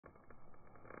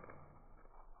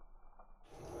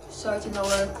starting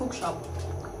our cook shop,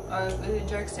 our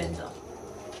jerk center.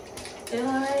 Hey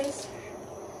guys.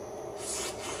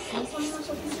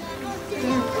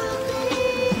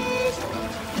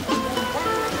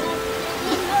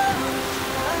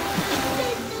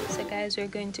 So guys, we're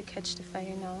going to catch the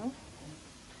fire now.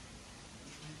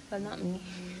 But not me.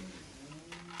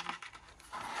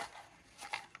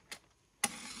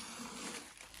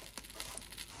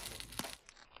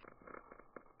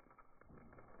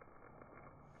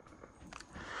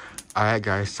 Alright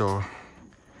guys, so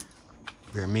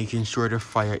we're making sure the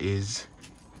fire is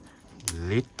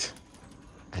lit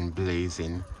and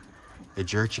blazing. The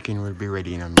jerk chicken will be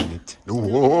ready in a minute.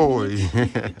 Whoa!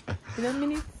 In a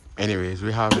minute. Anyways,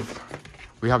 we have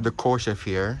the co-chef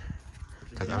here.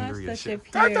 Because I'm the real chef.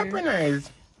 That's up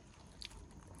nice.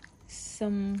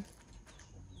 Some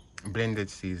blended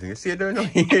seasoning. You see, you don't know,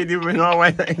 you don't even know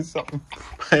why that is something.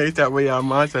 I thought we are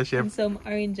master chef. And some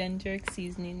orange and jerk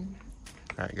seasoning.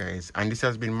 Alright guys, and this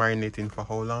has been marinating for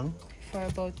how long? For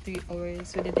about 3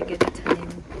 hours. We didn't get the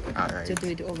time to do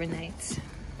it overnight.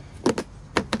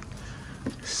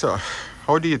 So,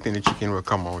 how do you think the chicken will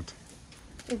come out?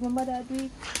 Remember that week?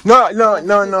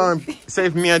 No. Say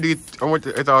if me I do it, I want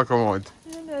it all come out.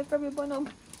 I don't know, it probably burn up.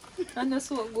 And that's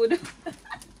so good.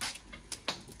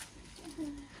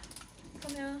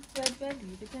 Come here, red belly,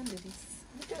 you can do this.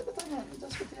 Just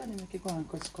put the animal keep on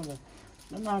cut color.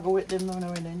 I'm not going with them now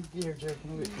when they're gear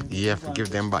jerking with them. You have to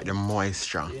give them back the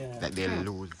moisture that they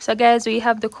lose. So guys, we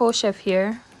have the co-chef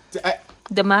here.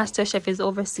 The master chef is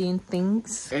overseeing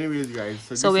things. Anyways guys,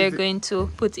 so we're going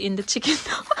to put in the chicken.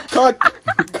 Cut!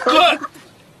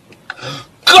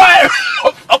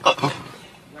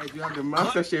 Right, we have the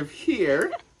master chef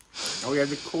here. And we have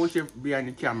the co-chef behind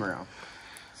the camera.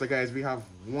 So guys, we have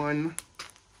one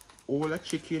whole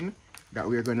chicken that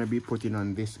we're going to be putting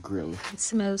on this grill. It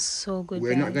smells so good,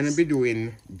 We're not going to be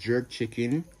doing jerk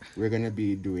chicken. We're going to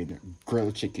be doing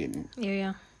grilled chicken.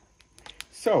 Yeah.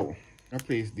 So, I'll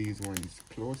place these ones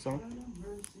closer.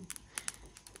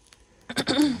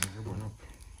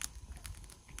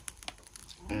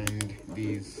 And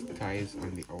these ties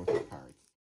on the outer part.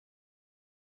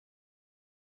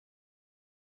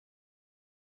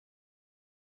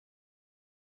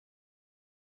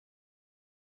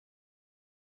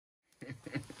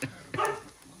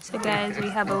 So guys, we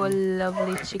have our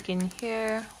lovely chicken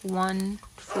here. One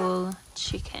full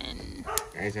chicken.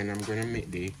 Guys, and I'm gonna make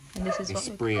the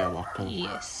spray waffle.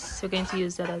 Yes, we're going to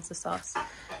use that as the sauce.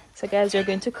 So guys, we're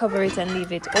going to cover it and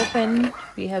leave it open.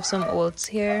 We have some oats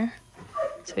here,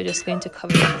 so we're just going to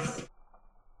cover it.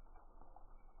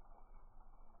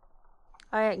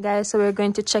 All right guys, so we're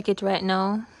going to check it right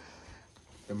now.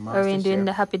 Are we doing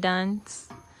the happy dance?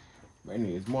 But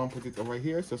anyways, Mom put it over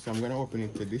here, so I'm gonna open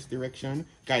it to this direction.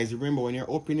 Guys, remember when you're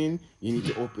opening, you need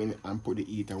to open and put the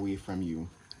heat away from you.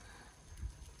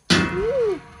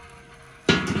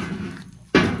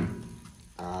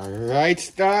 Alright,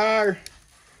 Star.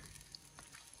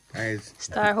 Guys.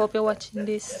 Star, hope you're watching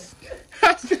this.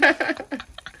 See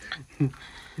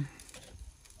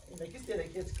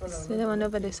the one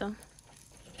over there, son.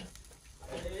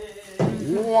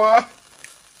 What?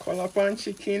 Color pan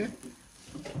chicken.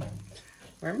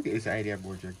 Where am I get this idea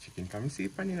about jerk chicken? Can I see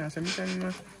it pan in there? I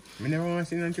never want to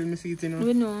see it until I see it, you know.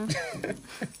 We know.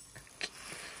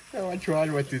 I want to try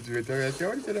what it's with. I say,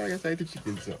 what is it? I guess I eat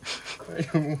chicken, so. I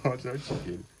don't want some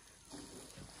chicken.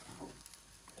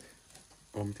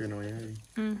 Turn on,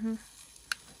 yeah.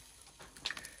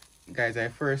 Guys, I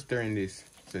first turn this,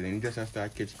 so then you just have to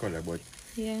start catch color, but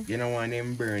yeah, you don't want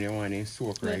them burn, you want them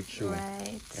soak right through.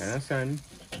 Right. You understand?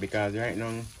 Because right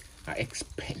now, an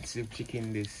expensive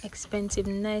chicken this. Expensive,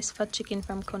 nice fat chicken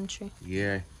from country.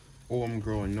 Yeah.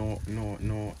 Homegrown, no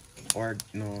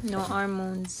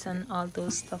hormones and all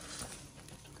those stuff.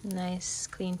 Nice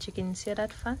clean chicken. See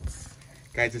that fat?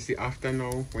 Guys, you see after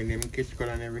now, when them catch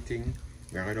color and everything,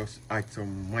 we're gonna just add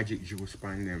some magic juice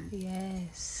on them.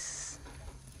 Yes.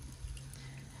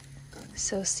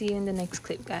 So see you in the next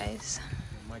clip, guys.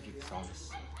 Magic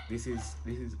sauce. This is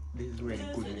where the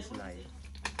goodness lies.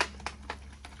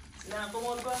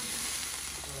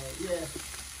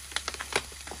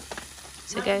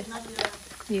 So guys,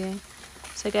 yeah.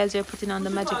 So guys, we're putting on the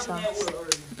magic sauce.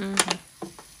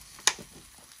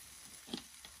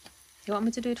 You want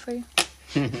me to do it for you?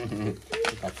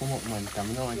 Come up, man.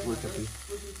 Come on, I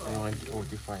want it out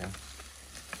the fire.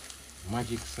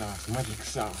 Magic sauce, magic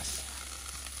sauce.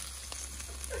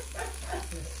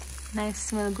 Nice,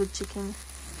 smell good chicken.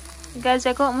 You guys,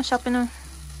 I got my shop, you know.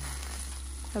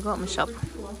 I got my shop.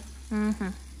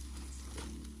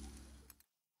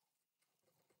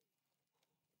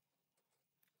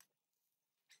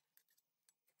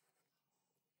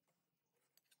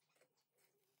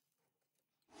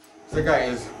 So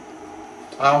guys,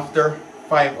 after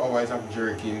 5 hours of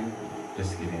jerking,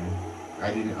 just kidding,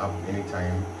 I didn't have any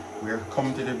time. We have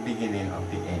come to the beginning of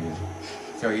the end.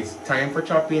 So it's time for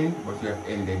chopping, but we have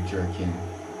ended jerking.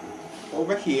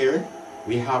 Over here,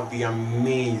 we have the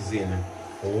amazing,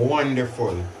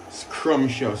 wonderful,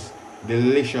 scrumptious,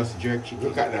 delicious jerk chicken.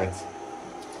 Look at that.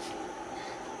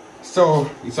 So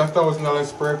it's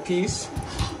 $1,000 per piece.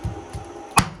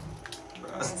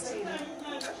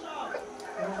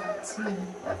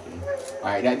 Okay.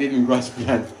 Alright, that didn't go as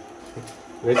planned.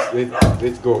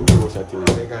 Let's go closer to the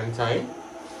second time.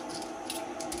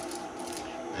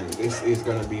 And this is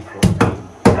gonna be for me.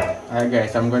 Alright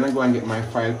guys, I'm gonna go and get my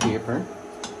file paper.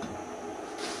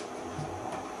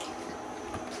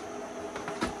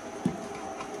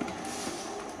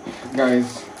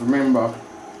 Guys, remember,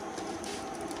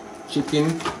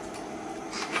 chicken.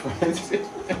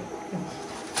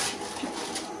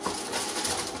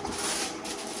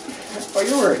 Oh,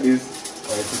 you work this?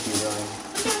 Oh, it's chicken wrong.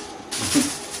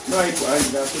 No, I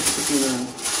got chicken wrong.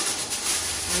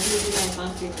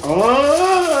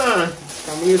 Oh!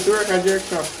 Come used to work at jerk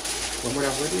shop. What would I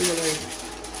do like?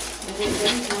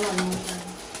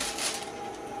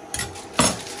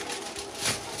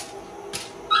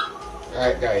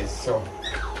 Alright guys, so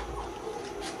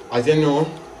as you know,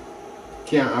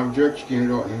 can't have jerk chicken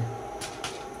without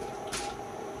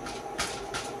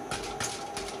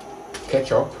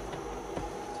ketchup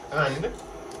and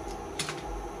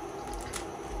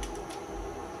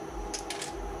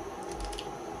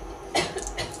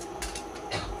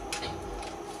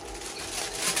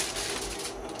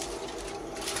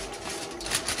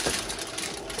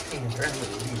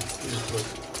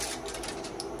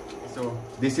so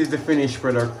this is the finished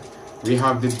product. We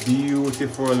have the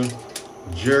beautiful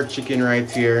jerk chicken right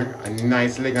here, a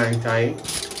nice leg and thigh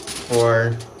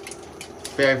for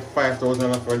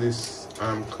 $5,000 for this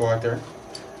quarter.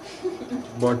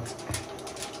 But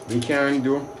we can't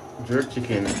do jerk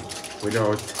chicken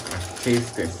without a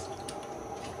taste test.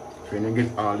 Trying to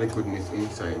get all the goodness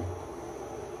inside.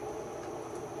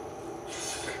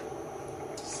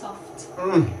 Soft.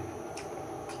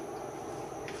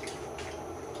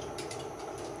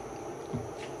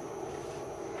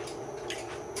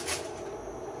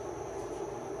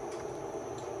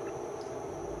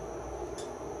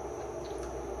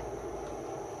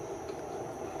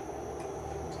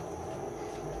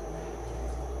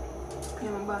 Yeah,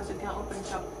 my boss, you can't open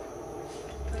shop.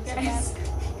 Okay.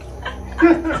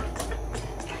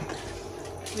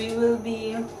 We will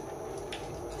be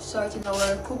starting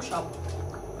our cook shop,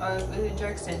 our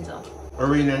jerk center.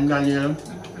 Arena and Daniel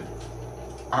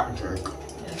at jerk.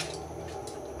 Yeah.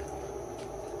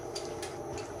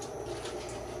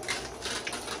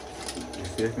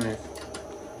 Tastes nice.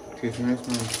 Tastes nice,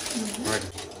 man. Right.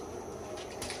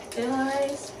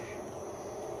 Guys,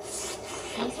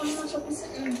 that's how much of this.